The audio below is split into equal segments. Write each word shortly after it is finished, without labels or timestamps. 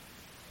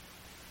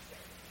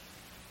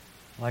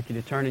I'd like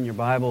you to turn in your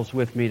Bibles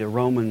with me to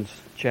Romans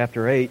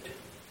chapter 8.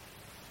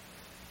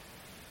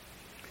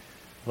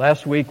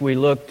 Last week we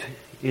looked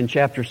in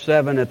chapter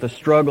 7 at the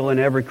struggle in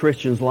every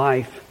Christian's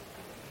life.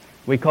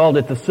 We called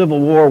it the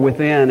civil war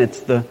within. It's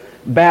the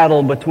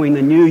battle between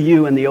the new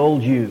you and the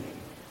old you.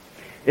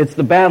 It's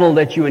the battle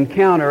that you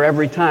encounter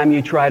every time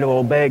you try to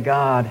obey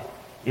God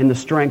in the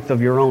strength of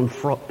your own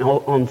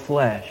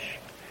flesh.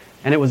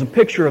 And it was a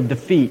picture of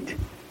defeat.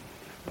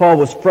 Paul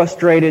was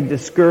frustrated,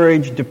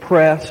 discouraged,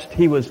 depressed.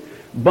 He was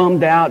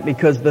bummed out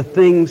because the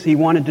things he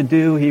wanted to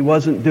do, he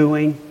wasn't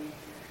doing.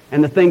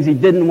 And the things he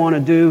didn't want to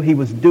do, he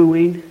was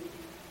doing.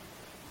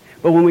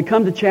 But when we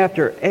come to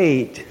chapter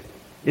 8,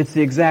 it's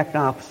the exact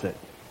opposite.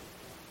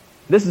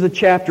 This is a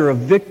chapter of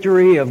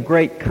victory, of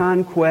great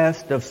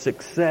conquest, of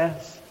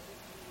success.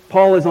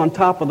 Paul is on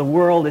top of the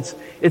world.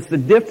 It's the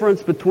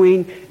difference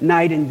between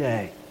night and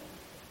day.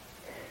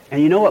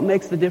 And you know what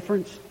makes the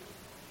difference?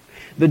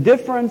 The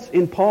difference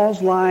in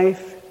Paul's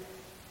life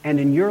and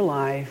in your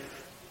life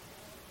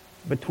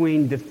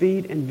between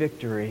defeat and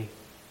victory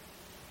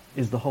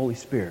is the Holy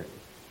Spirit.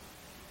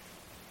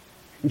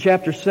 In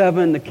chapter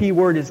 7, the key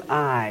word is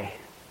I.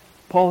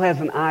 Paul has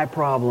an I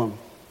problem.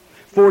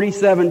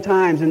 47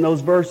 times in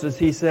those verses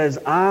he says,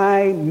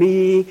 I,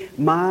 me,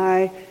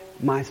 my,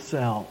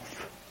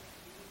 myself.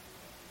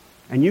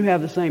 And you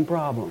have the same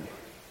problem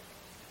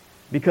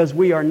because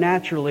we are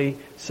naturally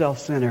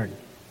self-centered.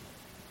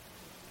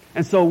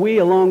 And so we,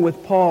 along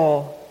with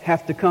Paul,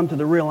 have to come to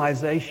the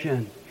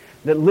realization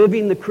that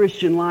living the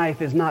Christian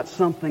life is not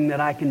something that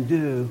I can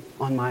do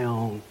on my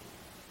own.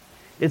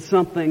 It's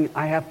something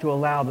I have to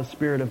allow the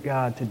Spirit of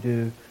God to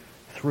do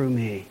through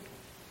me.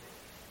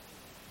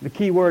 The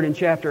key word in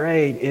chapter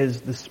 8 is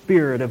the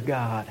Spirit of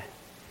God.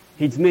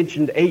 He's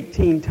mentioned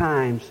 18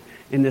 times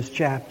in this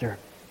chapter.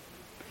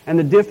 And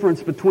the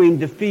difference between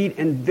defeat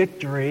and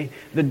victory,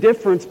 the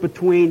difference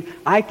between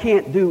I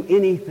can't do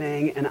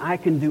anything and I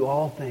can do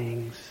all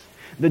things,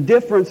 the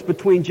difference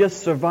between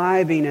just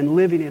surviving and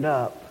living it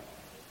up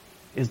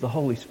is the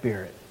Holy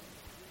Spirit.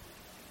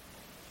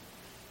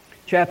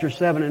 Chapter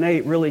 7 and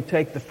 8 really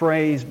take the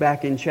phrase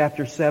back in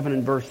chapter 7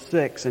 and verse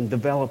 6 and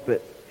develop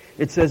it.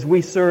 It says,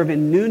 we serve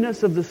in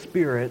newness of the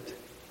Spirit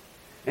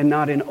and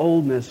not in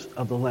oldness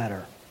of the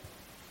letter.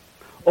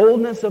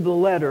 Oldness of the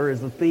letter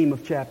is the theme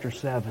of chapter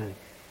 7.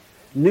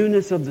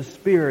 Newness of the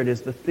Spirit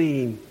is the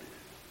theme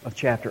of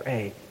chapter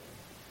 8.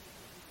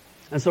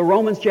 And so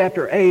Romans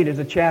chapter 8 is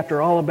a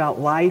chapter all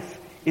about life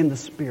in the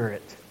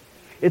Spirit.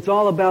 It's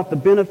all about the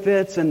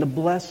benefits and the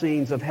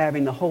blessings of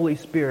having the Holy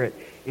Spirit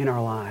in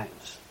our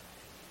lives.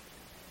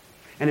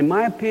 And in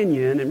my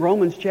opinion, in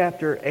Romans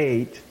chapter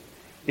 8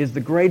 is the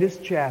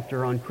greatest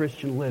chapter on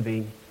Christian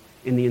living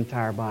in the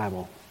entire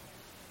Bible.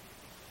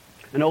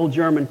 An old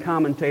German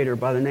commentator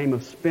by the name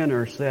of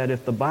Spinner said,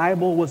 if the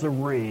Bible was a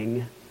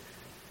ring,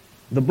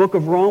 the book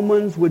of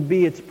Romans would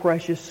be its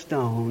precious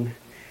stone,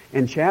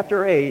 and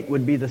chapter 8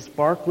 would be the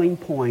sparkling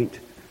point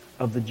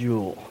of the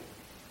jewel.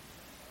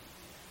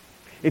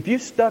 If you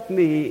stuck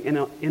me in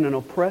an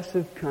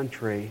oppressive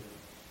country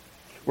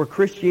where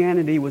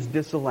Christianity was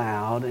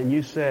disallowed and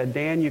you said,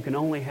 Dan, you can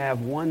only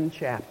have one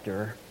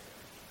chapter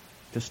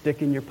to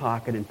stick in your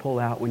pocket and pull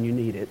out when you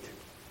need it,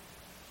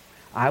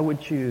 I would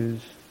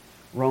choose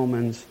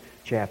Romans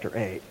chapter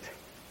 8.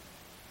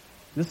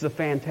 This is a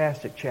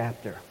fantastic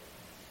chapter.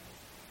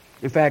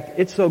 In fact,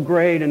 it's so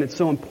great and it's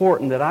so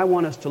important that I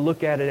want us to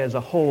look at it as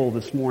a whole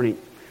this morning.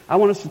 I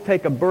want us to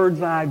take a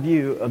bird's eye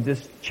view of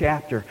this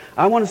chapter.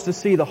 I want us to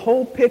see the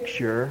whole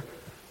picture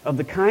of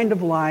the kind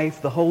of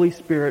life the Holy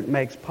Spirit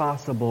makes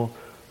possible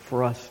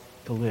for us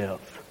to live.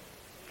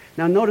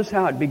 Now notice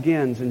how it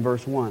begins in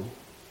verse 1.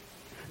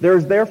 There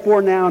is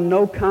therefore now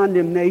no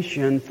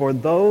condemnation for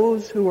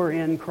those who are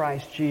in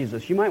Christ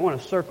Jesus. You might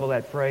want to circle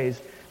that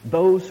phrase,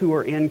 those who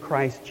are in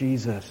Christ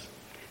Jesus.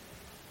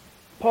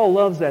 Paul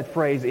loves that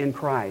phrase, in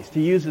Christ.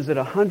 He uses it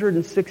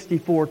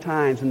 164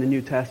 times in the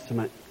New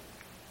Testament.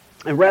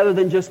 And rather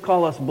than just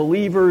call us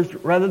believers,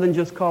 rather than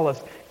just call us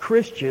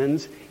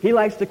Christians, he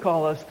likes to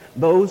call us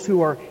those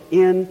who are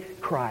in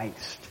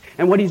Christ.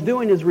 And what he's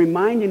doing is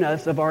reminding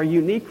us of our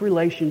unique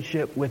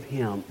relationship with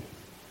Him.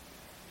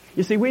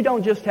 You see, we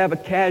don't just have a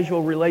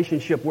casual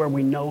relationship where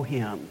we know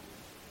Him.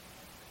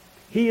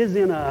 He is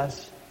in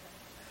us,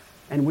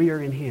 and we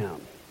are in Him.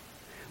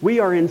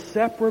 We are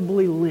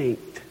inseparably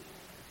linked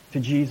to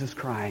Jesus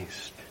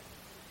Christ.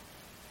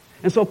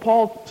 And so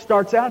Paul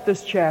starts out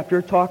this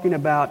chapter talking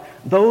about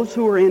those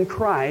who are in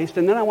Christ,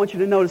 and then I want you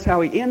to notice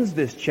how he ends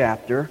this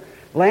chapter.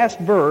 Last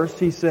verse,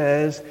 he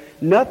says,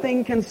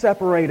 nothing can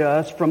separate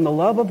us from the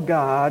love of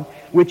God,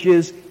 which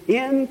is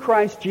in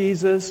Christ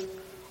Jesus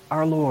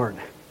our Lord.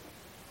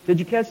 Did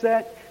you catch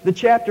that? The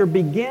chapter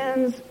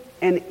begins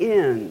and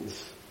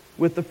ends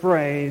with the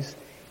phrase,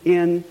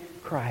 in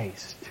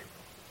Christ.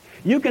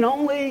 You can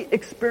only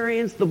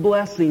experience the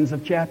blessings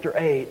of chapter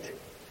 8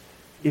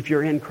 if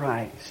you're in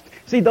Christ.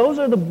 See, those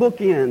are the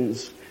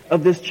bookends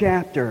of this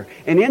chapter.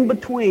 And in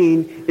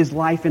between is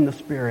life in the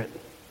Spirit.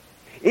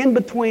 In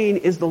between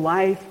is the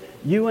life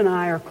you and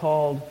I are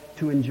called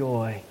to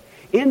enjoy.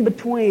 In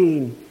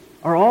between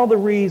are all the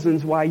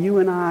reasons why you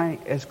and I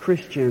as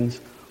Christians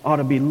ought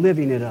to be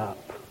living it up.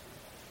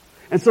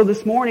 And so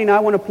this morning I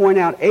want to point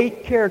out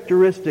 8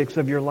 characteristics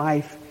of your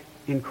life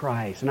in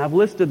Christ. And I've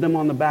listed them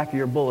on the back of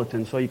your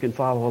bulletin so you can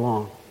follow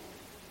along.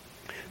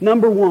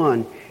 Number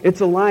 1,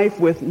 it's a life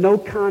with no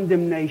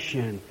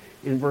condemnation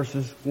in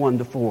verses 1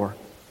 to 4.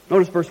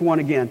 Notice verse 1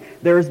 again.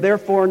 There is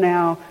therefore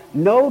now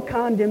no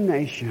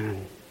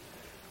condemnation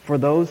for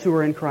those who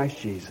are in Christ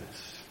Jesus.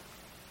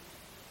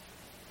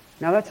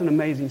 Now that's an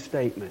amazing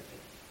statement.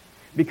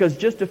 Because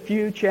just a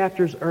few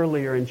chapters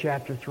earlier in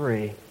chapter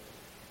 3,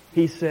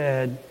 he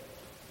said,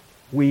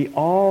 we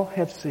all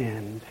have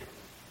sinned.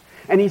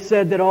 And he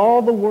said that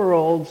all the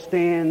world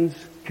stands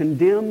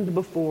condemned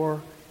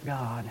before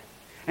God.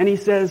 And he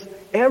says,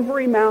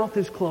 every mouth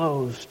is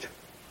closed.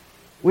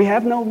 We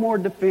have no more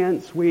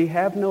defense. We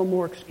have no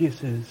more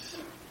excuses.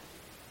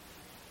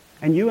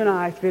 And you and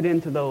I fit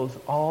into those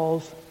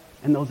alls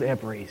and those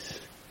everys.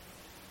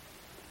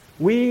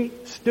 We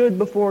stood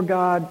before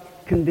God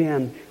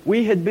condemned.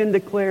 We had been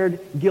declared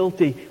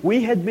guilty.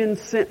 We had been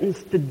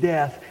sentenced to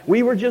death.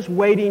 We were just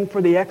waiting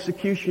for the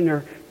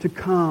executioner to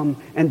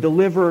come and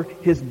deliver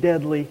his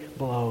deadly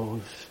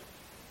blows.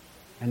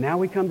 And now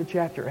we come to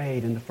chapter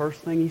 8, and the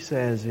first thing he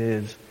says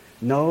is,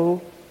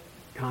 no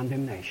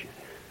condemnation.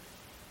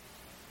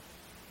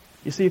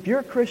 You see, if you're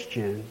a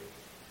Christian,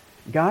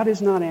 God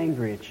is not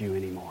angry at you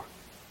anymore.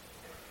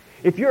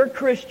 If you're a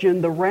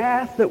Christian, the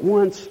wrath that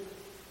once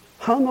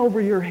hung over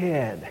your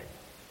head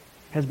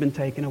has been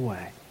taken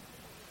away.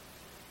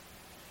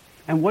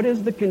 And what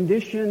is the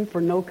condition for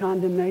no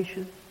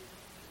condemnation?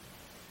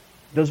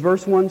 Does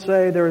verse 1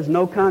 say there is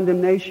no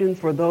condemnation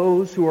for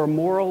those who are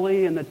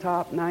morally in the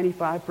top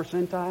 95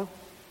 percentile?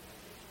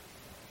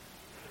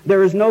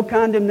 There is no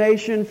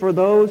condemnation for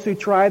those who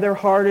try their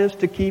hardest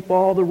to keep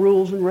all the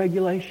rules and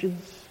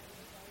regulations.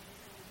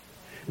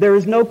 There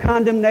is no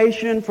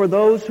condemnation for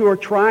those who are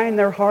trying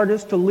their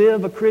hardest to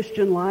live a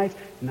Christian life.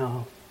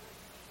 No.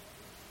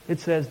 It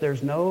says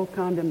there's no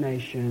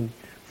condemnation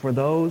for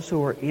those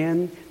who are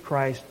in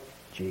Christ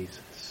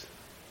Jesus.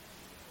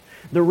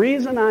 The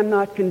reason I'm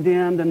not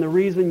condemned and the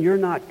reason you're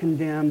not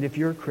condemned if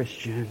you're a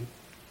Christian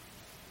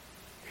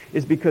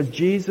is because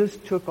Jesus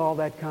took all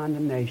that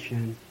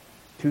condemnation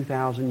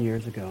 2,000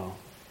 years ago.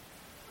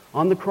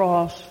 On the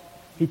cross,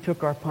 He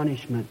took our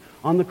punishment.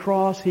 On the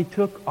cross, He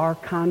took our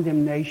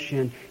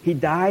condemnation. He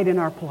died in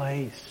our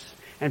place.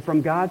 And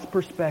from God's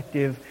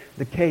perspective,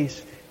 the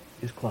case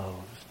is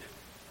closed.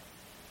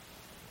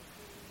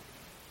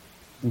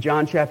 In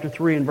John chapter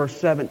 3 and verse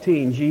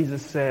 17,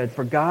 Jesus said,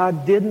 "For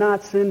God did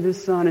not send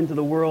His Son into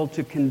the world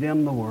to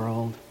condemn the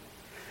world,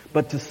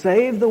 but to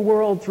save the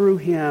world through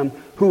Him.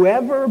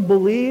 Whoever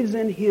believes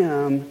in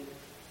Him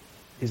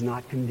is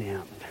not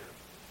condemned."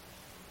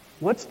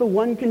 What's the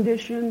one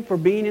condition for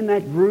being in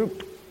that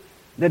group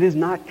that is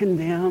not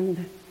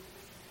condemned?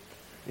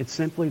 It's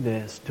simply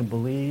this, to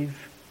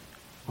believe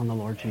on the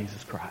Lord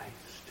Jesus Christ.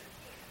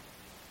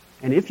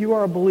 And if you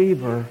are a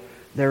believer,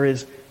 there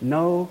is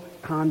no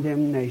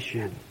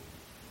condemnation.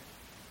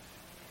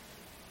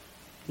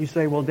 You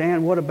say, well,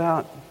 Dan, what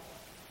about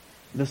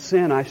the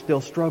sin I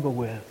still struggle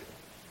with?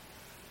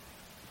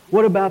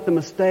 What about the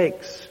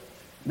mistakes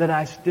that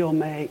I still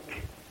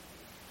make?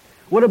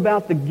 What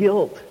about the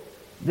guilt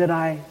that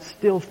I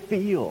still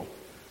feel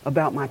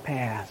about my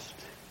past?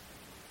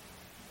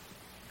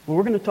 Well,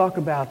 we're going to talk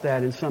about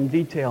that in some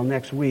detail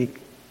next week.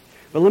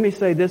 But let me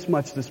say this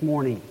much this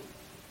morning.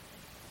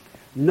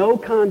 No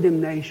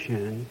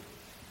condemnation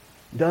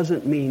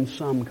doesn't mean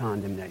some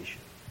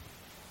condemnation.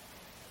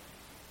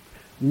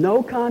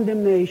 No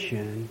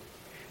condemnation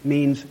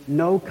means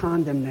no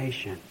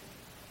condemnation.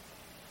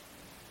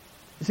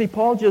 You see,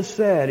 Paul just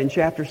said in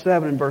chapter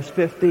 7 and verse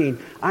 15,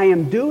 I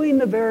am doing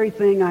the very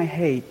thing I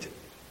hate.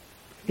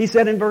 He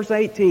said in verse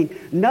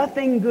 18,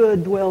 nothing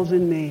good dwells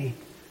in me.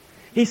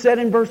 He said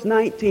in verse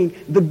 19,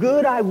 the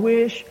good I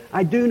wish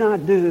I do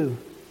not do.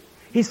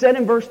 He said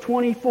in verse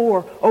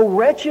 24, O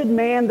wretched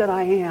man that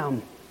I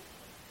am.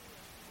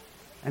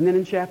 And then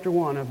in chapter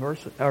 1 of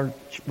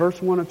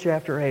verse 1 of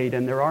chapter 8,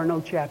 and there are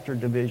no chapter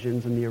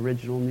divisions in the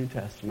original New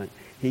Testament,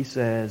 he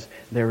says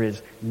there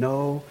is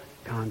no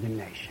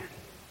condemnation.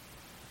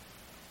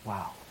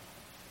 Wow.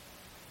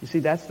 You see,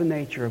 that's the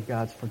nature of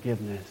God's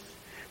forgiveness.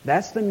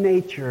 That's the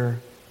nature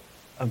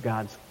of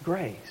God's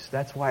grace.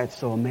 That's why it's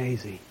so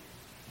amazing.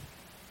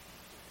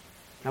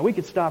 Now we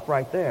could stop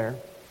right there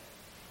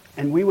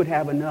and we would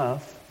have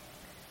enough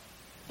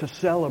to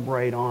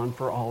celebrate on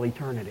for all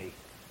eternity.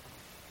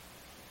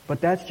 But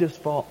that's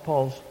just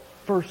Paul's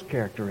first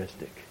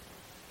characteristic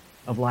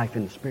of life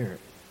in the Spirit.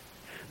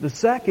 The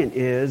second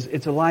is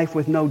it's a life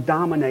with no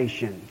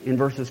domination in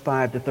verses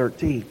 5 to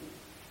 13.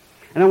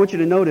 And I want you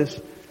to notice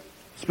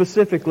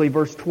specifically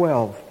verse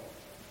 12.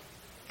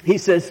 He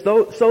says,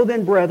 So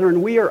then,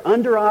 brethren, we are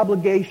under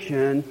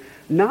obligation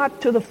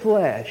not to the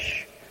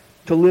flesh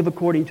to live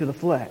according to the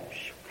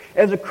flesh.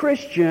 As a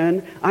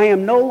Christian, I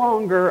am no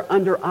longer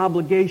under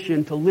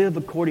obligation to live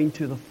according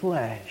to the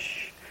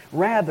flesh.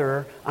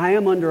 Rather, I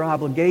am under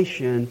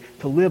obligation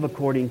to live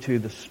according to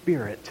the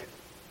Spirit.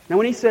 Now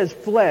when he says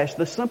flesh,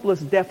 the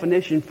simplest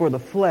definition for the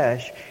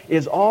flesh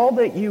is all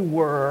that you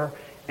were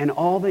and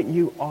all that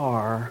you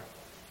are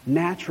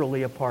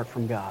naturally apart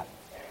from God.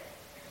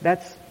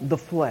 That's the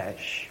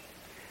flesh.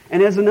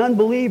 And as an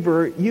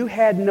unbeliever, you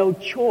had no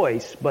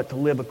choice but to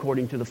live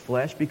according to the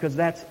flesh because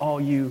that's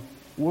all you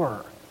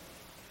were.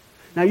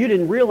 Now you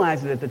didn't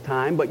realize it at the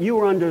time, but you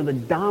were under the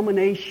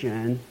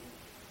domination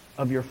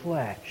of your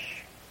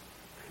flesh.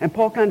 And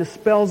Paul kind of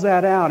spells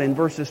that out in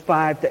verses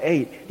 5 to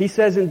 8. He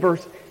says in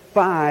verse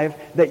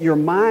 5 that your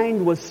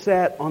mind was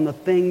set on the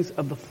things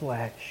of the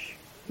flesh.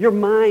 Your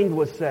mind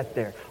was set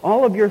there.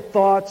 All of your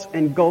thoughts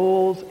and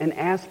goals and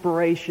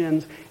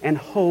aspirations and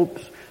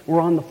hopes were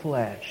on the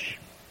flesh.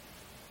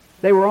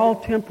 They were all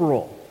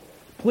temporal.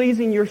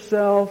 Pleasing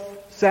yourself,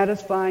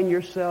 satisfying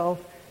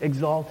yourself,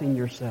 exalting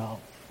yourself.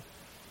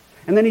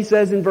 And then he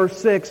says in verse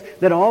 6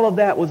 that all of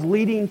that was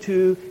leading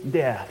to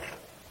death.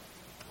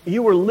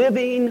 You were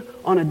living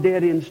on a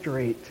dead-end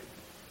street.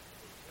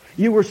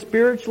 You were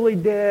spiritually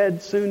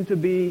dead, soon to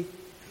be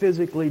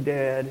physically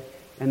dead,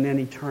 and then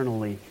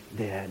eternally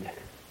dead.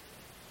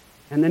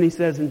 And then he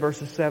says in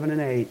verses 7 and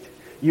 8,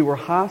 you were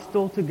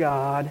hostile to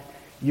God,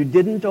 you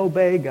didn't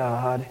obey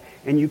God,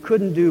 and you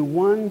couldn't do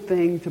one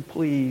thing to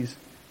please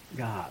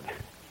God.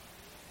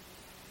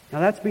 Now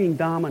that's being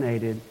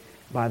dominated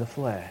by the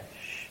flesh.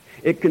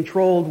 It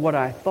controlled what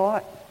I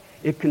thought,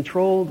 it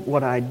controlled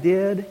what I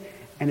did,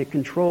 and it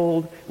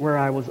controlled where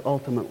I was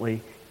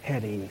ultimately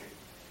heading.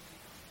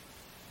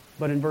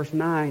 But in verse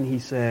 9 he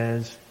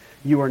says,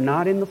 you are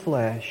not in the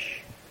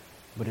flesh,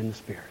 but in the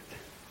Spirit.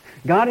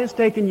 God has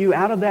taken you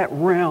out of that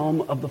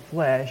realm of the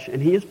flesh,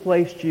 and He has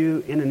placed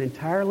you in an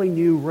entirely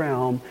new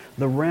realm,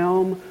 the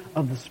realm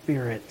of the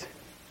Spirit.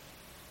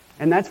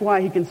 And that's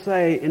why He can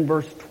say in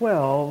verse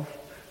 12,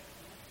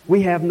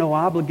 we have no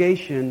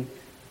obligation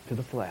to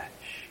the flesh.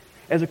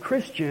 As a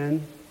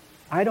Christian,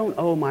 I don't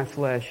owe my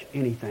flesh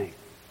anything.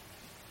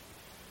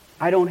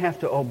 I don't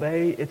have to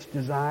obey its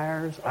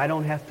desires. I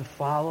don't have to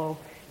follow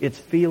its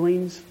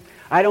feelings.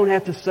 I don't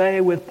have to say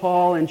with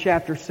Paul in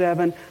chapter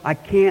 7, I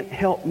can't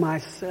help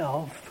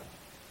myself.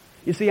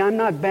 You see, I'm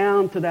not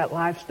bound to that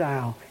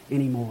lifestyle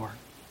anymore.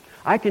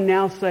 I can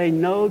now say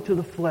no to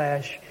the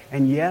flesh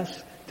and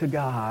yes to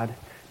God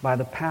by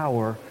the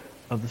power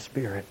of the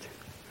Spirit.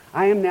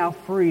 I am now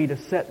free to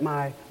set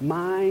my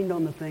mind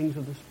on the things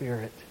of the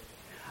Spirit.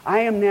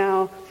 I am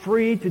now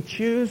free to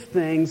choose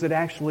things that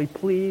actually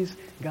please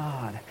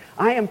God.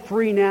 I am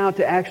free now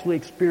to actually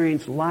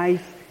experience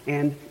life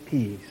and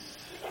peace.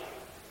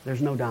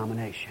 There's no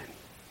domination.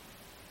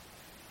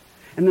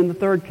 And then the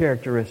third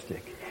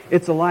characteristic,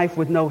 it's a life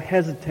with no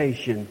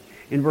hesitation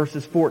in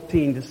verses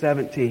 14 to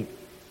 17.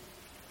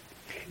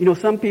 You know,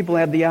 some people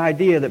have the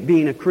idea that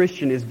being a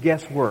Christian is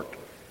guesswork.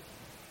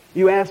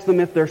 You ask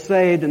them if they're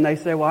saved and they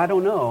say, well, I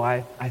don't know.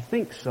 I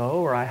think so,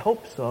 or I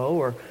hope so,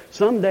 or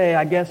someday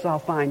I guess I'll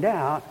find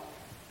out.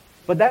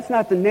 But that's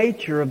not the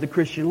nature of the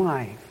Christian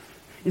life.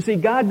 You see,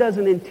 God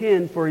doesn't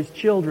intend for His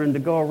children to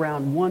go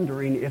around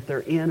wondering if they're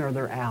in or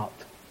they're out.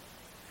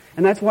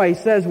 And that's why He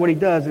says what He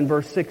does in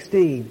verse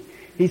 16.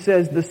 He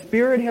says, the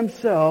Spirit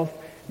Himself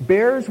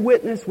bears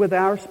witness with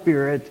our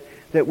spirit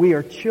that we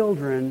are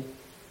children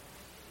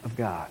of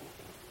God.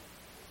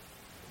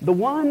 The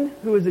one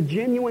who is a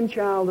genuine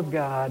child of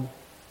God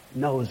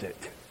knows it.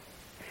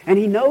 And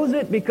he knows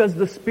it because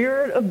the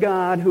Spirit of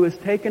God who has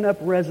taken up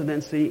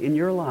residency in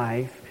your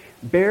life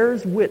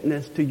bears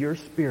witness to your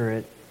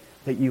spirit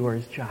that you are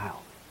His child.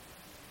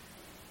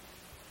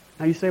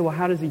 Now you say, well,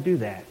 how does He do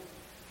that?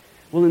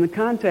 Well, in the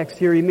context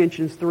here, He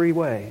mentions three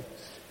ways.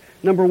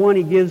 Number one,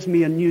 He gives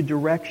me a new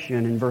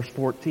direction in verse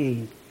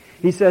 14.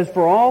 He says,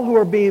 for all who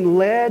are being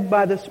led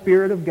by the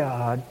Spirit of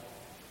God,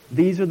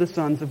 these are the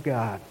sons of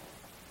God.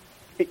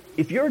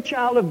 If you're a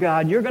child of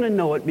God, you're going to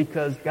know it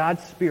because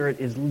God's Spirit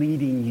is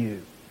leading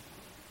you.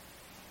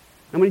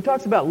 And when He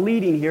talks about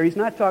leading here, He's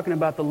not talking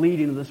about the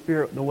leading of the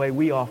Spirit the way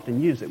we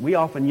often use it. We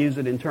often use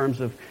it in terms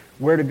of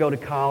where to go to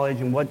college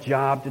and what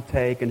job to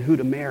take and who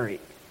to marry.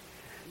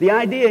 The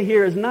idea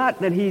here is not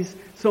that He's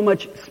so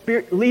much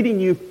leading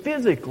you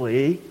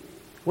physically.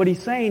 What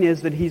He's saying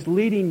is that He's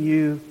leading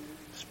you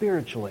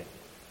spiritually.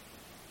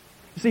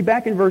 You see,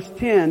 back in verse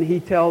 10,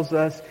 He tells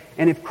us,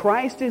 and if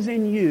Christ is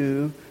in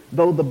you,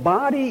 though the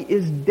body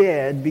is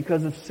dead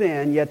because of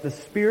sin, yet the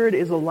Spirit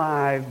is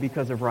alive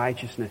because of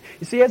righteousness.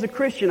 You see, as a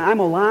Christian, I'm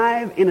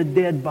alive in a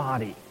dead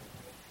body.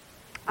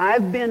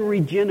 I've been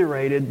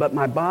regenerated, but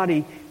my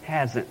body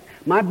hasn't.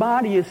 My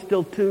body is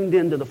still tuned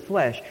into the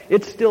flesh.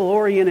 It's still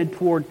oriented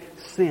toward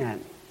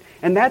sin.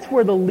 And that's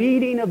where the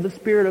leading of the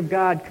Spirit of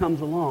God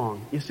comes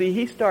along. You see,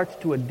 He starts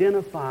to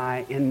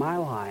identify in my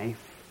life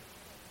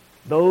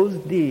those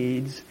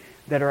deeds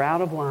that are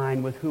out of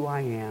line with who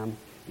I am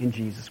in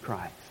Jesus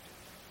Christ.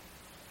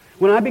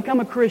 When I become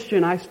a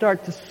Christian, I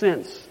start to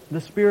sense the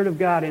Spirit of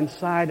God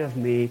inside of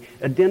me,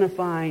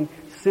 identifying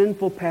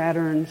sinful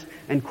patterns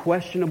and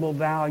questionable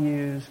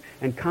values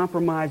and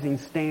compromising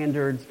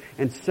standards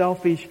and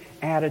selfish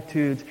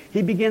attitudes.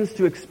 He begins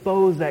to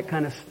expose that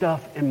kind of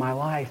stuff in my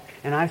life,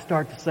 and I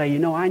start to say, you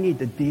know, I need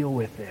to deal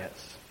with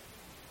this.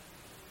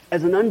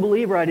 As an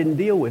unbeliever, I didn't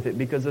deal with it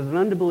because as an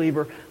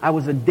unbeliever, I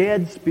was a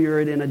dead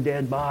spirit in a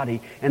dead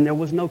body, and there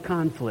was no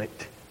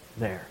conflict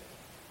there.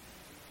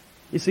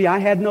 You see, I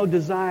had no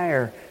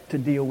desire to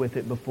deal with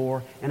it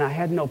before, and I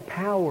had no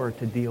power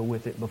to deal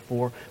with it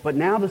before. But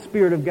now the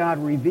Spirit of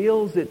God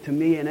reveals it to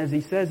me, and as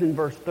he says in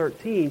verse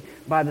 13,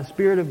 by the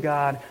Spirit of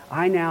God,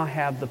 I now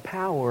have the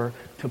power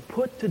to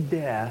put to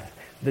death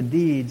the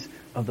deeds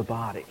of the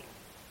body.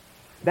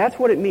 That's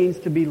what it means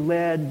to be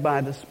led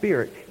by the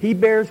Spirit. He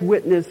bears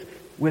witness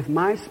with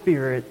my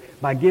spirit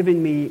by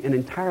giving me an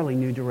entirely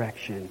new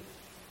direction.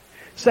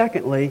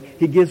 Secondly,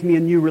 he gives me a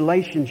new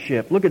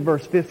relationship. Look at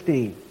verse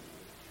 15.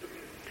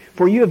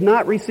 For you have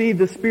not received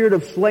the spirit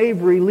of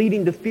slavery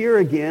leading to fear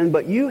again,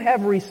 but you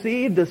have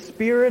received the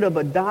spirit of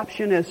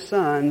adoption as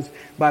sons,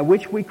 by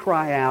which we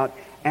cry out,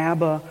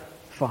 Abba,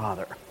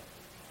 Father.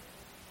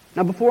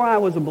 Now, before I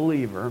was a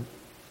believer,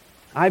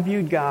 I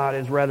viewed God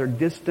as rather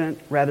distant,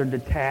 rather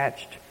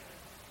detached,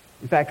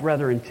 in fact,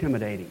 rather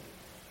intimidating.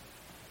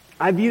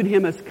 I viewed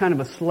him as kind of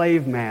a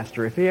slave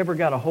master. If he ever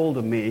got a hold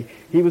of me,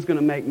 he was going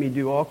to make me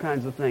do all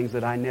kinds of things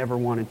that I never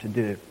wanted to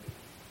do.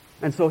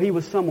 And so he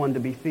was someone to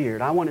be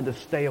feared. I wanted to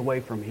stay away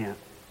from him.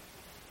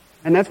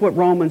 And that's what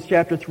Romans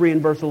chapter 3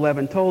 and verse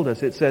 11 told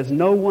us. It says,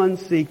 no one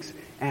seeks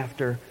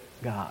after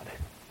God.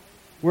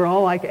 We're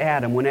all like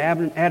Adam. When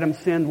Adam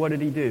sinned, what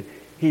did he do?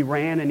 He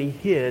ran and he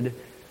hid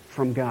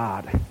from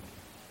God.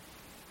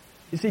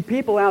 You see,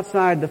 people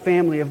outside the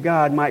family of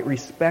God might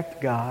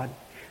respect God.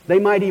 They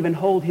might even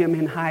hold him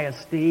in high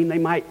esteem. They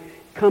might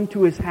come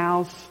to his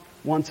house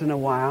once in a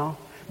while.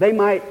 They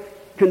might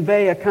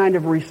convey a kind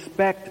of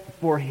respect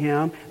for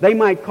him. They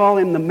might call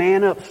him the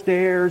man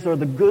upstairs or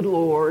the good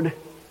Lord.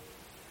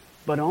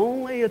 But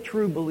only a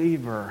true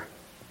believer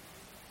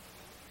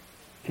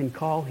can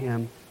call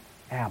him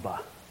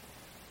Abba.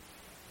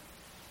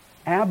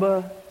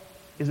 Abba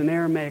is an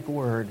Aramaic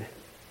word,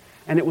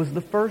 and it was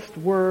the first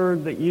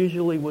word that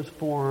usually was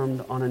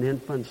formed on an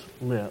infant's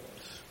lips.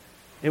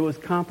 It was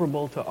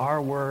comparable to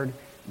our word,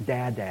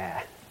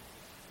 Dada.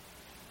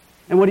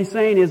 And what he's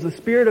saying is the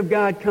Spirit of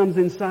God comes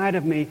inside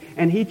of me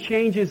and he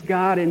changes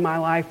God in my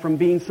life from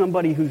being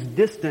somebody who's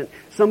distant,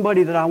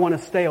 somebody that I want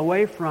to stay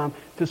away from,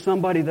 to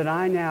somebody that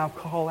I now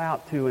call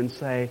out to and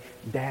say,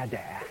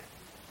 Dada.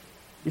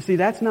 You see,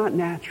 that's not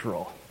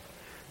natural.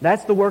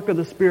 That's the work of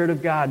the Spirit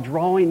of God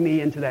drawing me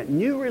into that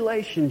new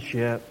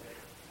relationship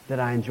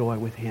that I enjoy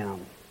with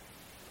him.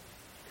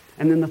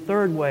 And then the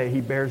third way he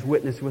bears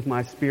witness with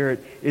my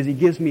spirit is he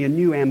gives me a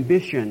new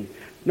ambition.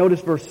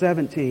 Notice verse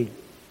 17.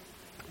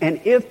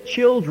 And if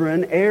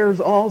children, heirs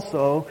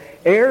also,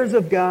 heirs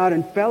of God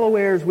and fellow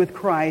heirs with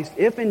Christ,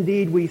 if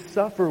indeed we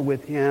suffer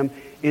with him,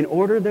 in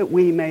order that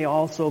we may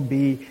also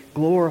be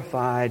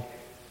glorified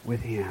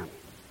with him.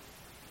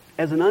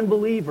 As an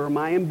unbeliever,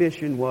 my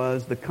ambition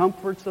was the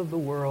comforts of the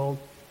world,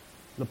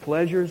 the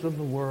pleasures of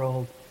the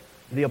world,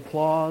 the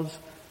applause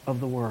of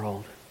the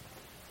world.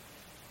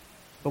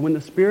 But when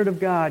the Spirit of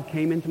God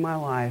came into my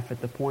life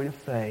at the point of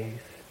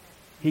faith,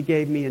 he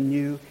gave me a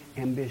new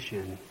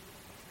ambition.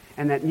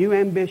 And that new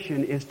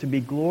ambition is to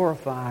be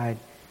glorified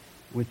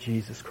with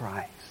Jesus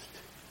Christ.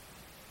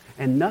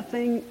 And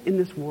nothing in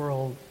this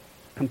world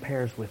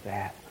compares with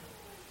that.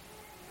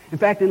 In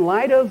fact, in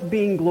light of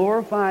being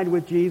glorified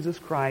with Jesus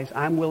Christ,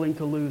 I'm willing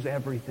to lose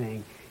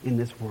everything in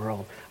this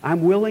world.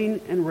 I'm willing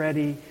and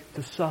ready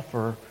to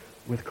suffer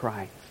with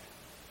Christ.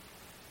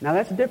 Now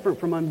that's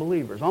different from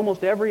unbelievers.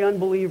 Almost every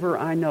unbeliever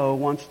I know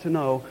wants to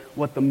know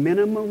what the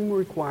minimum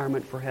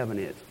requirement for heaven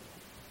is.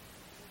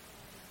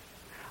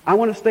 I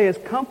want to stay as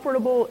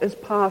comfortable as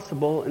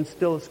possible and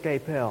still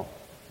escape hell.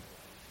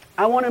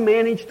 I want to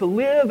manage to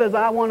live as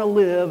I want to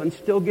live and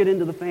still get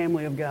into the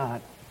family of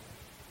God.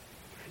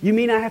 You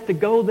mean I have to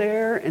go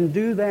there and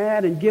do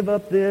that and give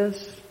up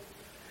this?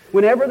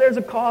 Whenever there's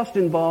a cost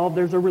involved,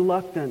 there's a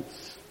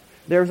reluctance.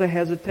 There's a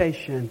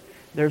hesitation.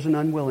 There's an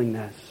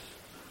unwillingness.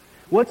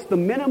 What's the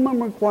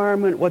minimum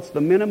requirement? What's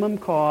the minimum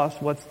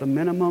cost? What's the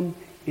minimum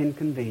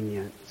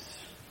inconvenience?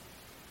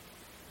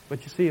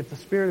 But you see, if the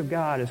Spirit of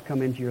God has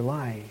come into your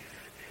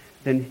life,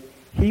 then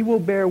He will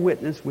bear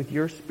witness with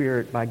your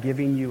spirit by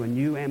giving you a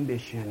new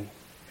ambition.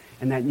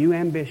 And that new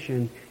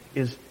ambition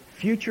is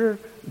future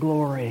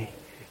glory.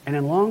 And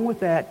along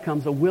with that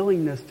comes a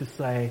willingness to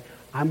say,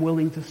 I'm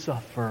willing to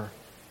suffer,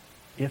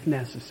 if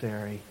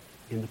necessary,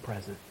 in the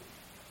present.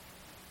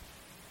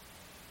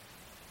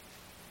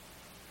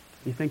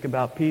 You think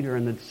about Peter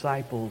and the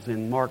disciples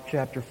in Mark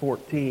chapter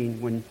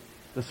 14, when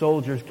the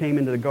soldiers came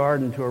into the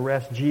garden to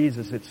arrest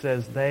Jesus, it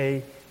says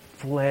they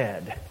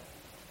fled.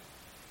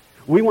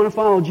 We want to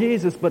follow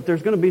Jesus, but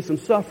there's going to be some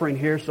suffering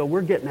here, so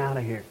we're getting out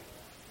of here.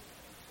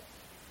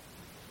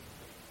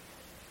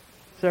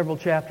 Several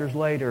chapters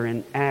later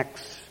in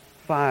Acts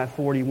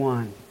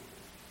 5:41,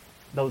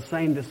 those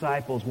same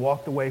disciples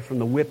walked away from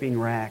the whipping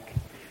rack,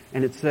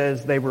 and it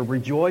says they were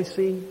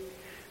rejoicing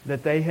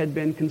that they had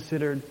been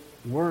considered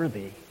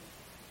worthy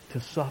to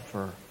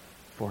suffer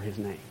for His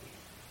name.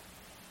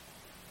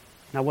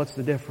 Now what's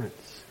the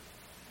difference?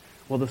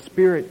 Well, the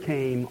Spirit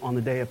came on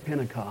the day of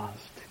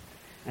Pentecost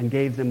and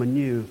gave them a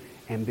new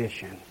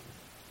ambition.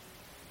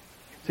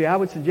 See, I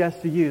would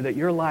suggest to you that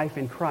your life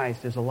in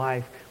Christ is a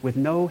life with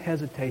no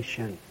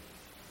hesitation.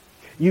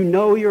 You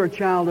know you're a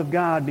child of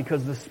God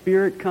because the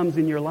Spirit comes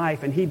in your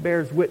life and He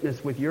bears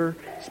witness with your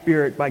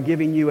spirit by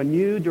giving you a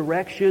new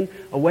direction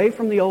away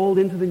from the old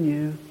into the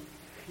new.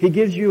 He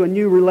gives you a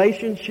new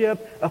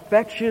relationship,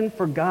 affection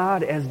for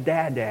God as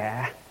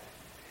Dada.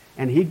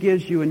 And He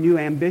gives you a new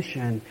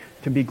ambition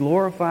to be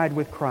glorified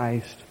with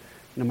Christ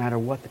no matter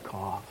what the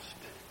cost.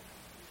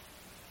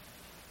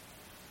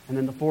 And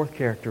then the fourth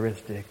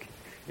characteristic,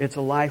 it's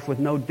a life with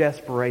no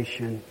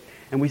desperation.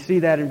 And we see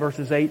that in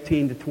verses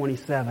 18 to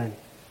 27.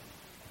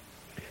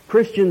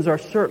 Christians are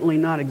certainly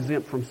not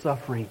exempt from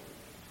suffering.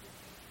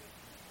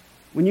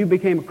 When you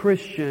became a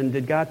Christian,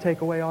 did God take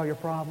away all your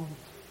problems?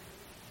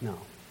 No.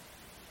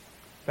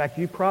 In fact,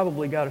 you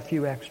probably got a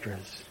few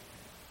extras.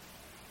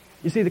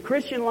 You see, the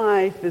Christian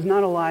life is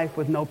not a life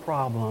with no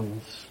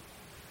problems,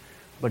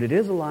 but it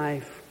is a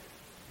life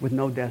with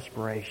no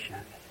desperation.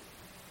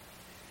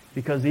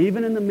 Because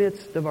even in the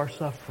midst of our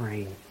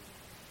suffering,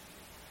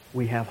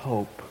 we have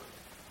hope.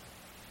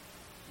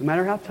 No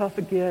matter how tough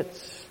it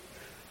gets,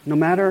 no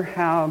matter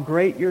how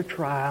great your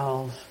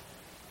trials,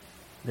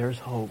 there's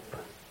hope.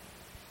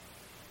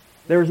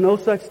 There is no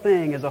such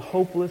thing as a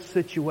hopeless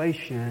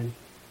situation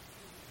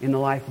in the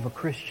life of a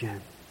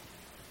Christian.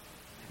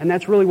 And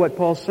that's really what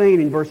Paul's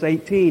saying in verse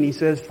 18. He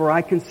says, "For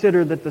I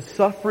consider that the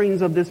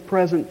sufferings of this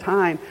present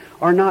time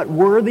are not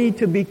worthy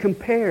to be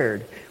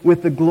compared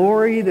with the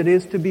glory that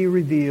is to be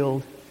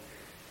revealed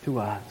to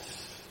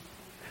us."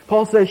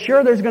 Paul says,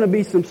 sure, there's going to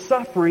be some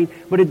suffering,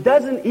 but it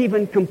doesn't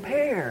even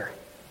compare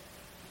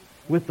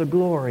with the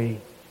glory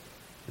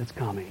that's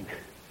coming.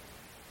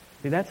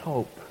 See, that's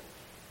hope.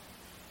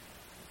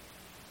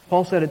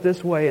 Paul said it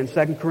this way in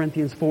 2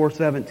 Corinthians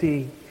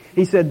 4:17.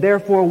 He said,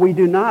 "Therefore we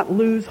do not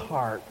lose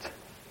heart,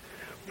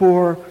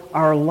 for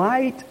our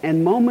light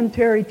and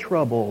momentary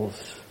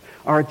troubles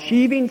are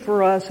achieving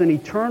for us an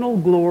eternal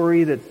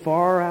glory that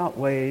far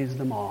outweighs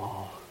them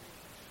all."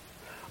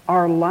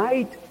 Our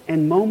light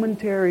and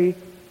momentary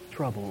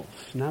troubles.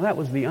 Now that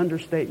was the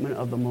understatement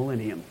of the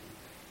millennium.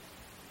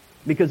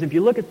 Because if you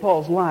look at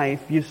Paul's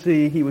life, you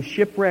see he was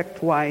shipwrecked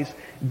twice,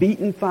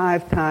 beaten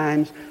 5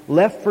 times,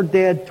 left for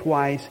dead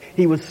twice.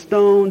 He was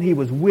stoned, he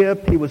was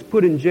whipped, he was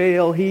put in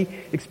jail. He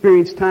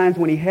experienced times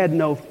when he had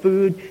no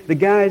food. The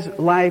guy's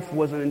life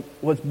was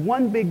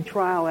one big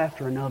trial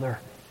after another.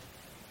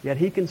 Yet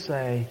he can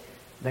say,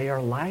 they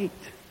are light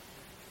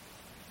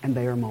and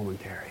they are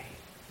momentary.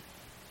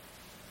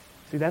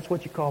 See, that's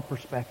what you call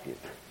perspective.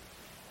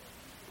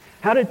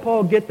 How did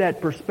Paul get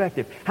that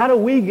perspective? How do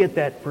we get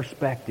that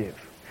perspective?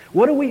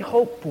 What do we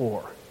hope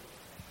for?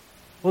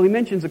 Well, he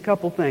mentions a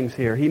couple things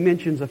here. He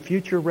mentions a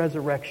future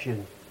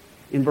resurrection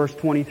in verse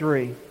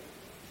 23.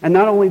 And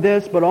not only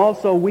this, but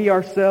also we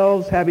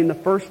ourselves having the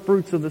first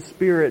fruits of the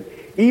Spirit,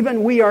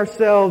 even we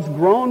ourselves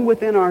grown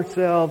within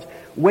ourselves,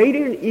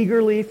 waiting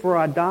eagerly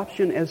for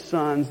adoption as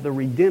sons, the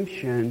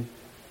redemption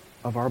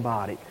of our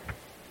body.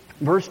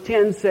 Verse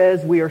 10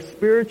 says we are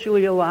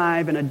spiritually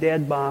alive in a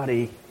dead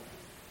body.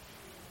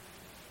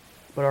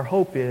 But our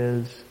hope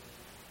is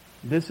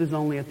this is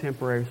only a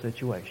temporary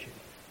situation.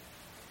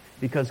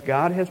 Because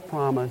God has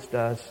promised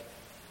us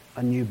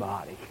a new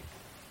body.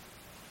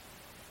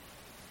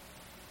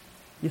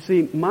 You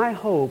see, my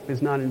hope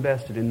is not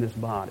invested in this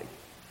body.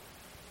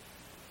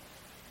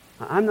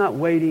 I'm not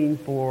waiting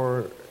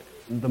for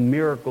the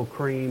miracle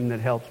cream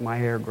that helps my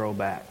hair grow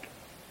back.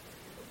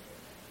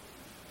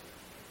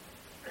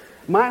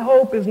 My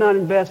hope is not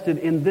invested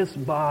in this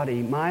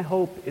body. My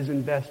hope is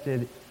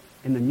invested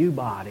in the new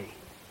body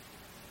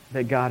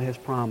that God has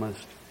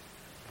promised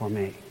for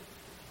me.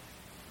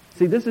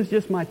 See, this is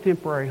just my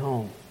temporary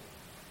home.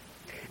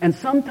 And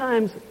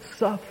sometimes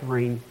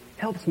suffering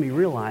helps me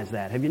realize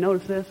that. Have you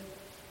noticed this?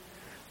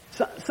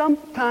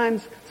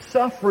 Sometimes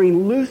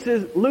suffering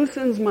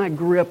loosens my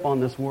grip on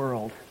this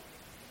world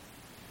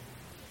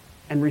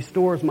and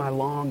restores my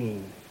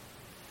longing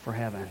for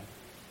heaven.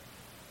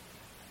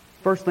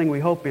 First thing we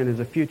hope in is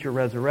a future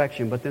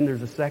resurrection, but then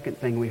there's a second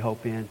thing we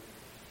hope in,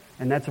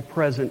 and that's a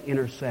present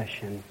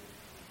intercession.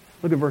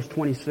 Look at verse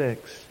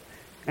 26.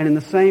 "And in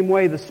the same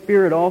way, the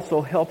Spirit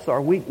also helps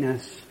our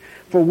weakness.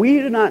 For we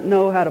do not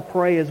know how to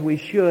pray as we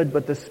should,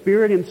 but the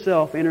Spirit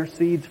Himself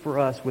intercedes for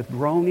us with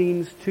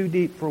groanings too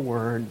deep for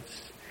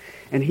words.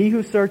 And He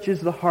who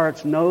searches the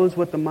hearts knows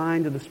what the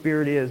mind of the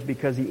Spirit is,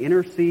 because He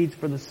intercedes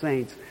for the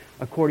saints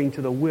according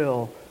to the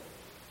will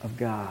of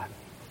God."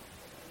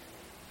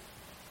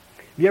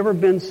 Have you ever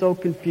been so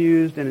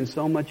confused and in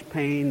so much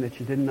pain that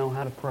you didn't know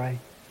how to pray?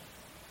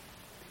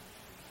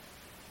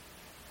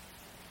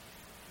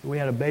 We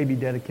had a baby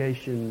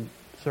dedication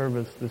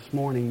service this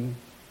morning.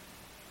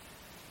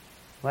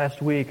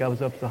 Last week I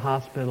was up at the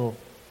hospital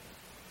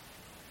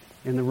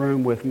in the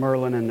room with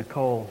Merlin and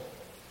Nicole.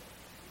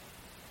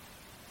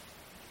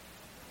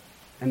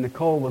 And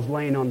Nicole was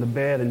laying on the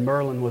bed and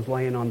Merlin was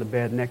laying on the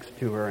bed next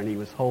to her, and he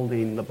was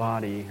holding the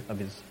body of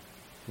his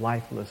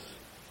lifeless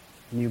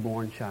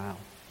newborn child.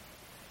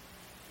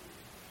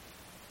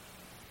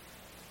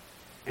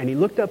 And he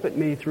looked up at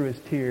me through his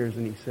tears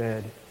and he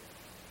said,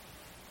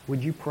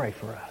 would you pray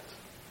for us?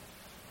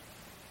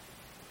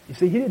 You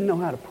see, he didn't know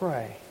how to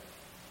pray.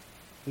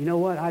 You know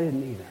what? I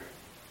didn't either.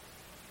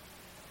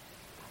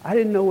 I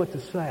didn't know what to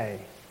say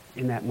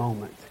in that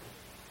moment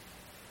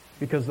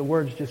because the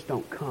words just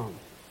don't come.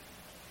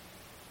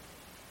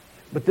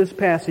 But this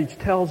passage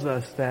tells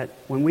us that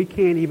when we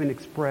can't even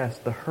express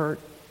the hurt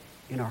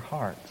in our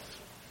hearts,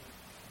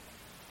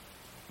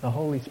 the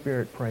Holy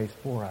Spirit prays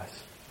for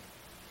us.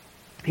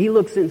 He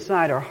looks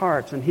inside our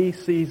hearts and He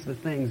sees the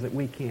things that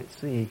we can't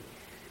see.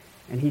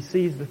 And He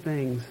sees the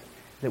things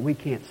that we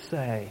can't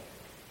say.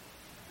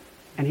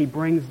 And He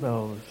brings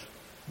those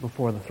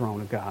before the throne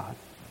of God.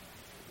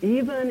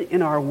 Even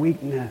in our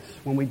weakness,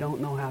 when we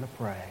don't know how to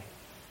pray,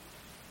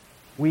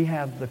 we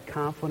have the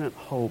confident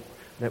hope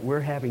that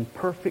we're having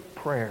perfect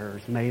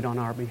prayers made on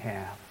our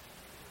behalf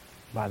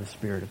by the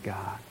Spirit of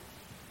God.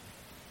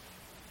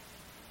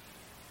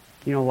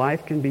 You know,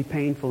 life can be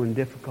painful and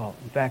difficult.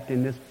 In fact,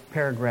 in this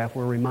paragraph,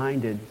 we're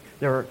reminded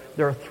there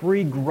are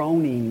 3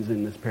 groanings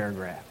in this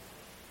paragraph.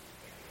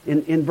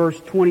 In verse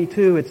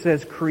 22, it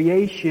says,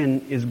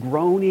 creation is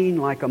groaning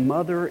like a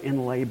mother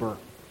in labor.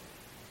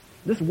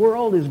 This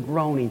world is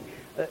groaning.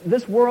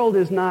 This world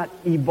is not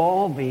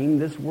evolving.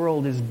 This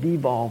world is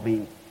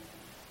devolving.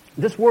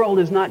 This world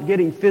is not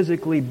getting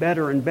physically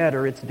better and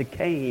better. It's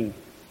decaying.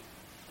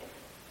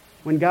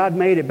 When God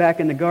made it back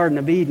in the Garden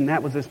of Eden,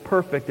 that was as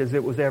perfect as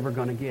it was ever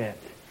going to get.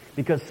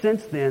 Because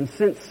since then,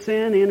 since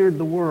sin entered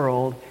the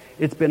world,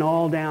 it's been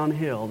all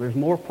downhill. There's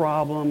more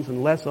problems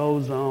and less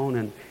ozone,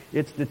 and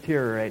it's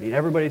deteriorating.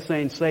 Everybody's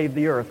saying, save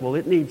the earth. Well,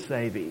 it needs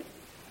saving.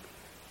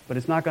 But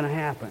it's not going to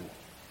happen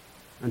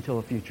until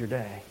a future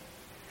day.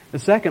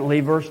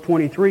 Secondly, verse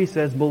 23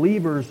 says,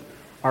 believers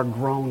are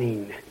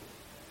groaning.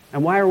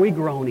 And why are we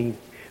groaning?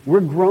 We're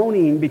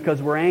groaning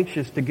because we're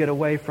anxious to get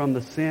away from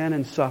the sin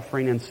and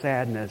suffering and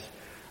sadness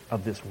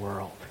of this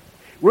world.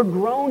 We're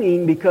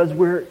groaning because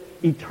we're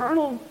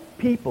eternal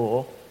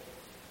people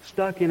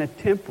stuck in a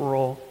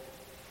temporal,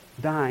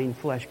 dying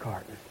flesh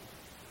carton.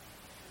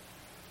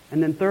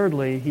 And then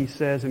thirdly, he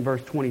says in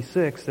verse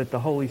 26 that the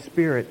Holy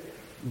Spirit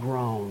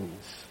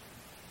groans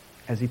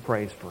as He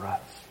prays for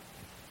us.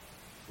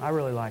 I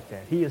really like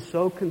that. He is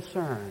so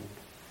concerned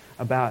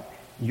about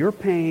your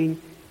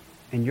pain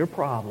and your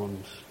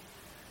problems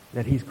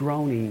that He's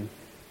groaning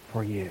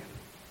for you.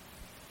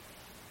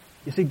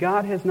 You see,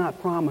 God has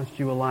not promised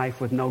you a life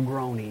with no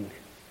groaning,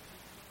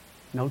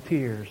 no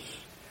tears,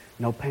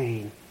 no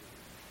pain.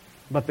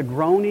 But the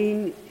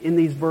groaning in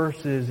these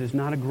verses is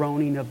not a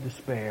groaning of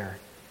despair.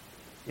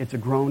 It's a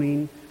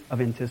groaning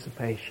of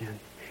anticipation.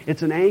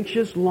 It's an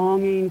anxious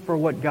longing for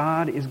what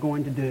God is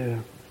going to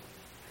do.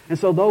 And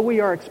so though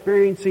we are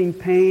experiencing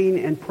pain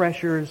and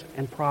pressures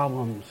and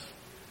problems,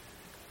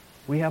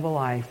 we have a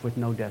life with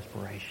no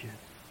desperation.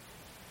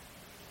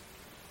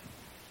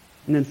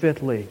 And then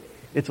fifthly,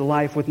 it's a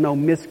life with no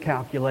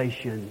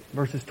miscalculation.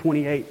 Verses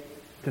 28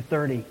 to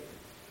 30.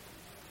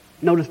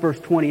 Notice verse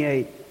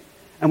 28.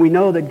 And we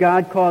know that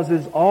God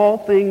causes all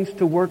things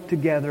to work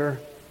together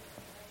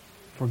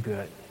for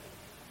good.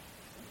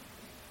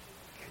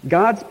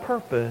 God's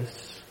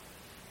purpose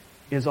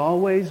is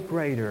always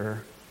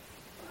greater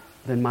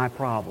than my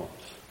problems.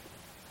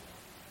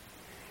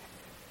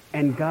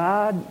 And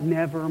God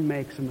never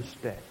makes a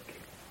mistake.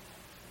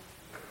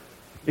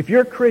 If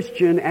you're a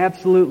Christian,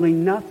 absolutely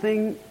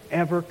nothing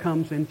ever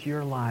comes into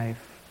your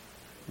life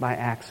by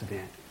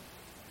accident.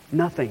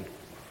 Nothing.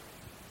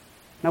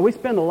 Now, we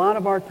spend a lot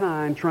of our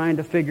time trying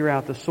to figure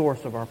out the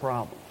source of our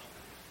problems.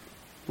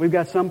 We've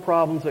got some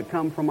problems that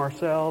come from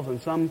ourselves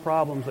and some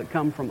problems that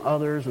come from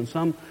others and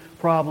some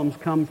problems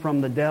come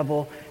from the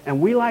devil.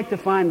 And we like to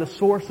find the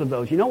source of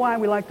those. You know why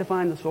we like to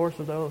find the source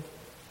of those?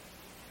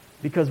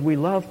 Because we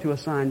love to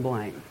assign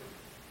blame.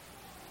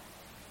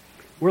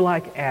 We're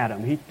like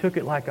Adam. He took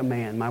it like a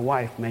man. My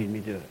wife made me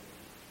do it.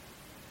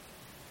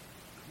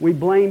 We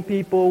blame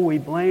people. We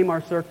blame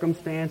our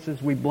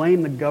circumstances. We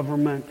blame the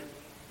government.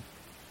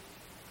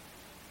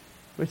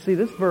 But see,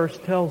 this verse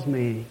tells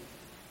me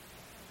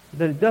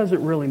that it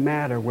doesn't really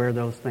matter where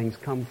those things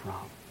come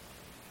from.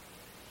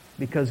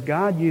 Because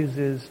God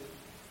uses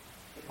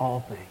all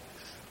things.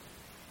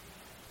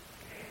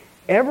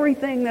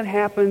 Everything that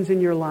happens in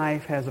your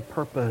life has a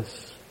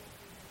purpose.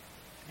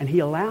 And He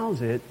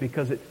allows it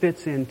because it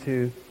fits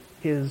into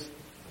His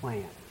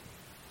plan.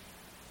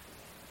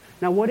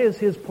 Now, what is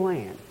His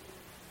plan?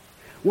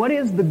 What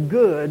is the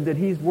good that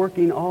He's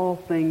working all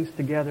things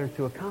together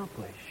to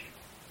accomplish?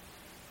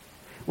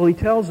 Well, He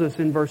tells us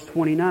in verse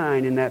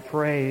 29 in that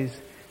phrase,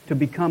 to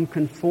become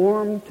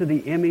conformed to the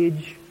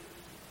image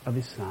of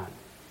His Son.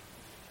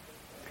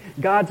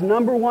 God's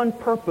number one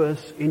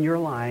purpose in your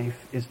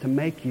life is to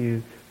make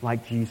you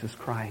like Jesus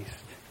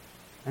Christ.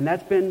 And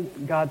that's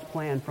been God's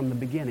plan from the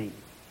beginning.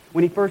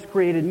 When He first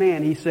created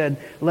man, He said,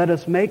 let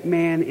us make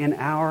man in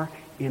our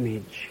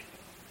image.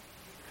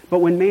 But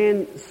when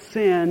man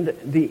sinned,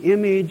 the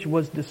image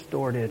was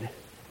distorted.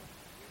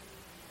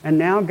 And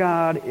now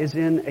God is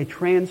in a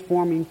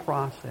transforming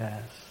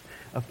process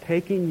of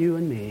taking you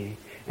and me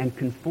and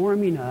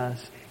conforming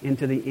us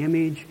into the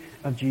image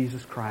of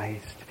Jesus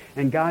Christ.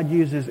 And God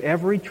uses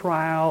every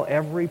trial,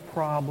 every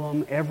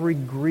problem, every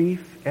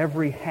grief,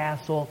 every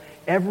hassle,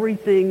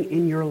 everything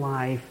in your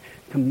life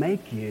to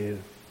make you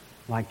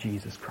like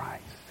Jesus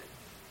Christ.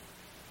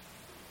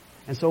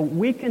 And so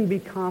we can be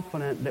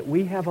confident that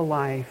we have a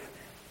life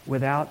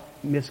without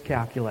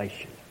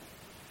miscalculation.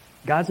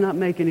 God's not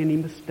making any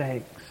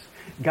mistakes.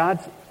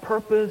 God's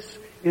purpose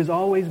is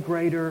always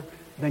greater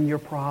than your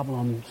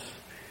problems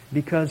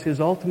because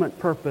His ultimate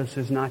purpose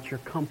is not your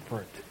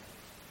comfort.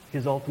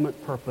 His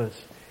ultimate purpose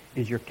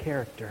is your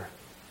character.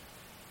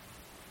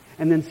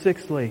 And then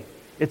sixthly,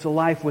 it's a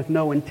life with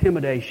no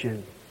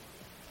intimidation.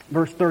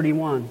 Verse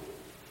 31.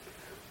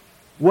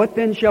 What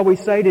then shall we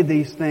say to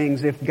these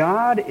things? If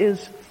God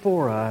is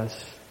for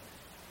us,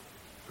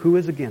 who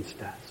is against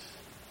us?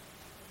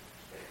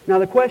 Now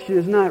the question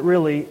is not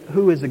really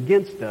who is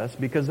against us,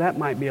 because that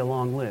might be a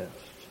long list.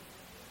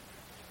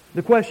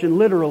 The question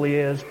literally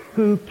is,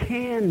 who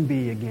can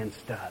be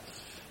against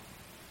us?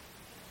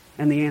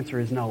 And the answer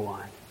is no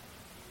one.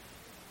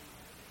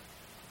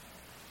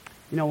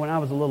 You know, when I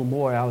was a little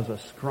boy, I was a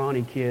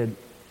scrawny kid,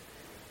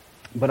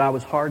 but I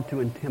was hard to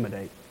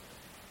intimidate.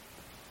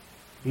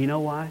 You know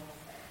why?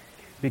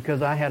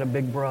 Because I had a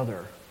big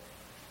brother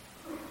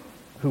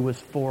who was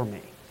for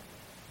me.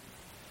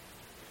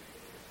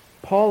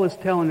 Paul is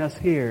telling us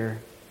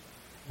here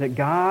that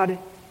God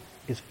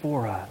is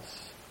for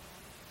us.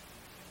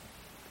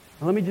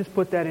 Now, let me just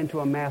put that into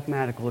a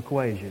mathematical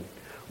equation.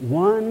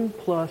 1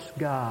 plus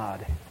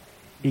God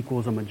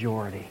equals a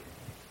majority.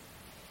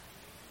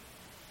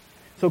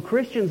 So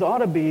Christians ought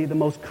to be the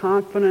most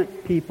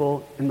confident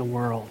people in the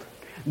world.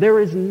 There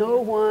is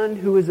no one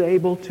who is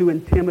able to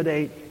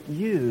intimidate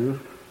you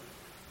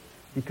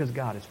because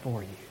God is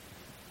for you.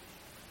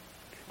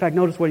 In fact,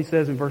 notice what he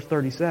says in verse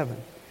 37.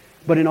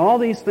 But in all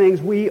these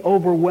things we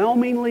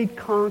overwhelmingly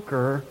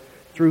conquer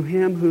through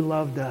Him who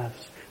loved us.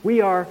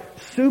 We are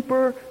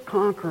super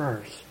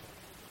conquerors.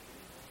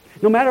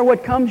 No matter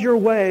what comes your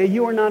way,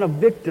 you are not a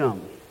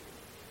victim.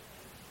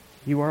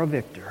 You are a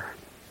victor.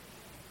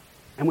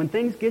 And when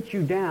things get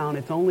you down,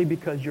 it's only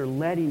because you're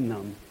letting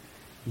them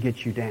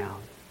get you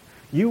down.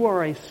 You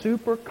are a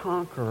super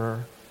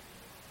conqueror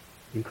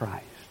in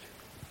Christ.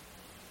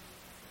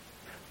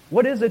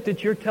 What is it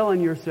that you're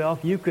telling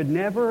yourself you could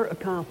never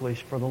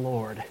accomplish for the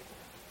Lord?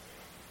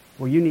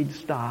 Well, you need to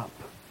stop.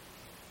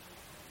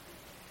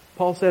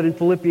 Paul said in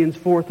Philippians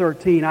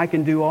 4:13, I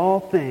can do all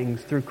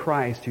things through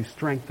Christ who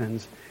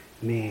strengthens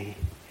me.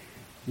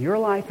 Your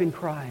life in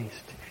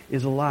Christ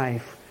is a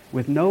life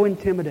with no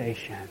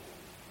intimidation.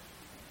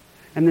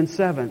 And then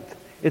seventh,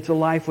 it's a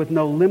life with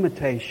no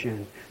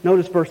limitation.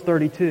 Notice verse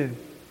 32.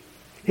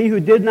 He who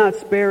did not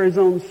spare His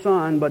own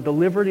Son, but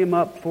delivered Him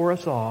up for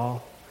us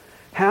all,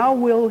 how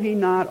will He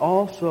not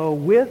also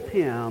with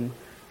Him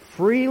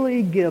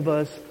freely give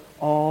us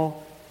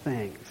all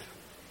things?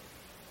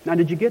 Now,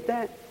 did you get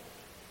that?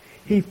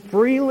 He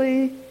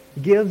freely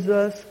gives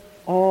us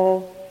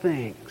all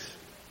things.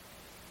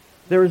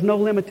 There is no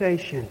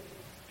limitation.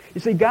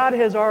 You see, God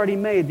has already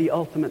made the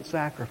ultimate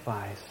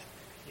sacrifice,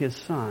 His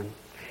Son.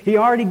 He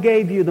already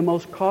gave you the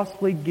most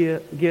costly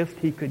gift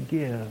He could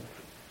give.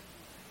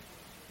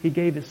 He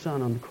gave His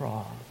Son on the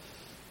cross.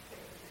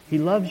 He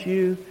loves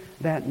you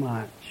that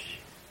much.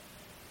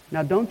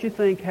 Now, don't you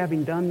think,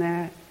 having done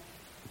that,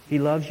 He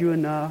loves you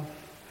enough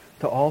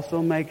to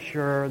also make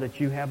sure that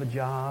you have a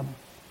job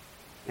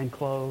and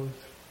clothes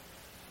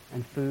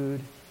and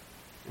food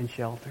and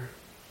shelter?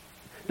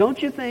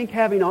 Don't you think,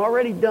 having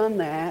already done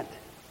that,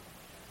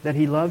 that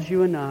He loves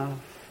you enough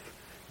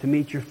to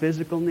meet your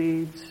physical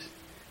needs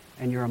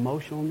and your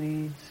emotional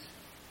needs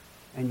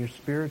and your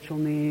spiritual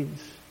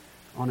needs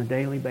on a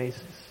daily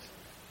basis?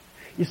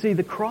 You see,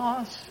 the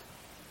cross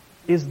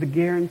is the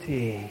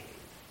guarantee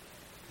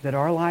that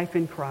our life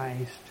in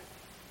Christ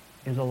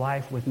is a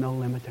life with no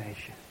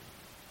limitation.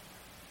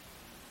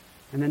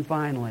 And then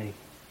finally,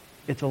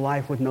 it's a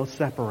life with no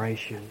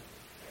separation.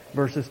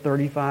 Verses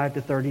 35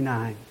 to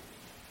 39.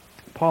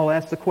 Paul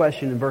asks the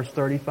question in verse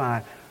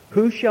 35,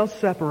 who shall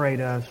separate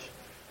us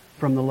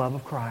from the love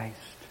of Christ?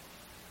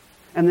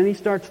 And then he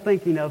starts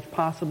thinking of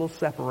possible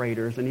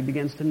separators, and he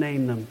begins to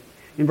name them.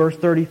 In verse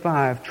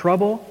 35,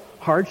 trouble,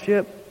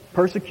 hardship,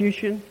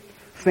 persecution,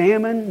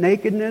 famine,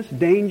 nakedness,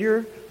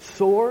 danger,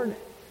 sword.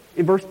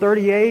 In verse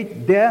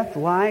 38, death,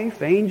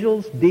 life,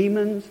 angels,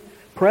 demons,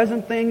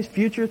 present things,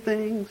 future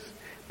things,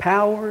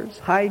 powers,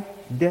 height,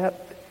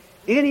 depth,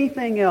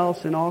 anything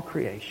else in all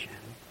creation.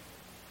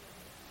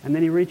 And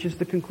then he reaches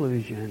the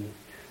conclusion,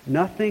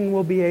 nothing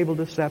will be able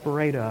to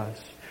separate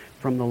us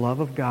from the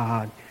love of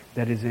God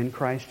that is in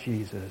Christ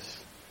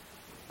Jesus,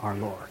 our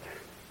Lord.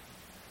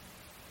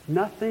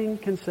 Nothing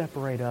can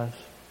separate us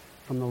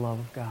from the love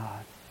of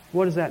God.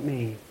 What does that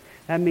mean?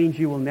 That means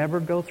you will never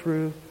go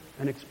through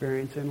an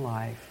experience in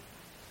life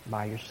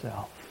by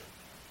yourself.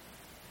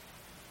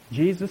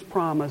 Jesus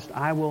promised,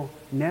 I will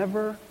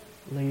never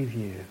leave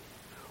you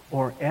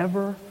or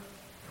ever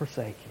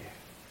forsake you.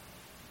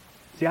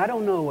 See, I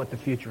don't know what the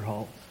future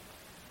holds.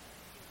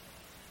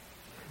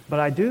 But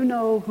I do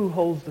know who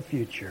holds the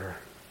future.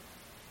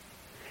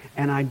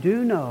 And I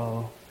do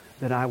know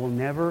that I will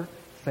never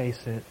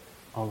face it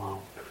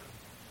alone.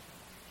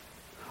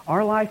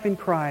 Our life in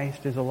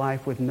Christ is a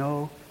life with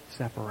no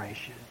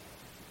separation.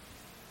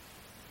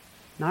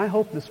 Now, I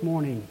hope this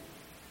morning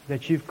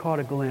that you've caught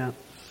a glimpse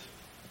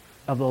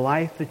of the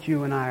life that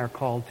you and I are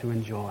called to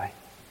enjoy.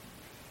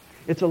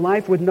 It's a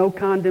life with no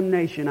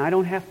condemnation. I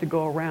don't have to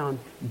go around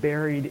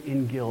buried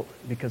in guilt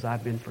because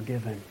I've been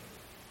forgiven.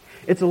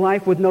 It's a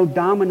life with no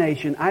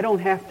domination. I don't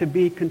have to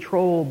be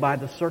controlled by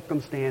the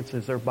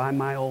circumstances or by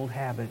my old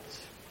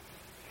habits.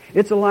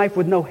 It's a life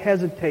with no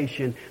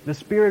hesitation. The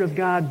Spirit of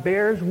God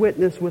bears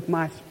witness with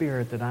my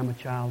spirit that I'm a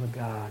child of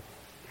God.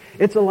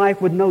 It's a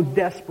life with no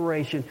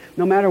desperation.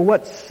 No matter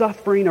what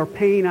suffering or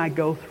pain I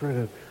go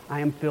through, I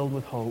am filled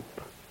with hope.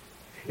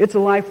 It's a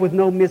life with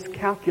no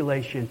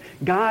miscalculation.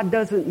 God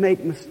doesn't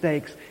make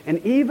mistakes,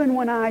 and even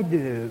when I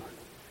do,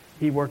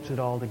 He works it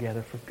all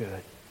together for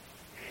good.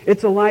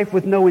 It's a life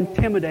with no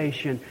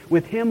intimidation.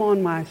 With Him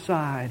on my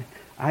side,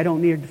 I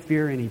don't need to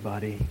fear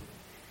anybody.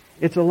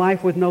 It's a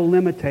life with no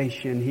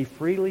limitation. He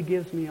freely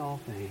gives me all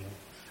things.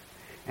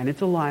 And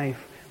it's a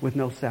life with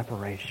no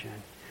separation.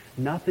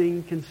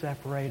 Nothing can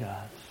separate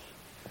us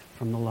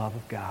from the love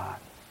of God.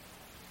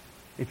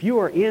 If you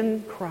are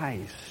in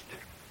Christ,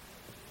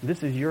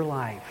 this is your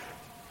life.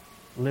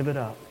 Live it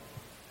up.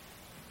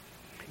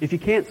 If you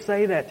can't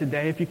say that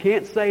today, if you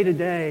can't say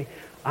today,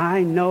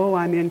 I know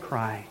I'm in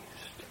Christ,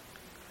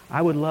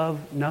 I would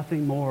love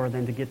nothing more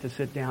than to get to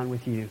sit down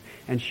with you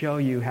and show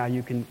you how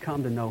you can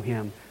come to know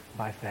Him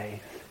by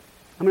faith.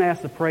 I'm going to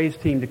ask the praise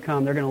team to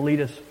come. They're going to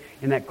lead us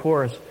in that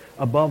chorus,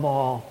 Above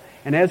All.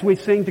 And as we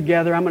sing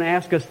together, I'm going to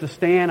ask us to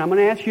stand. I'm going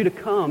to ask you to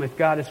come if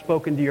God has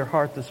spoken to your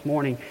heart this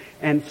morning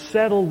and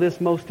settle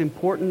this most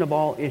important of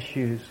all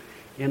issues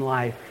in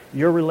life,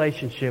 your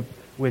relationship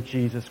with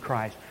Jesus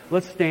Christ.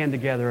 Let's stand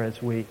together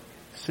as we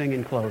sing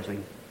in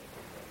closing.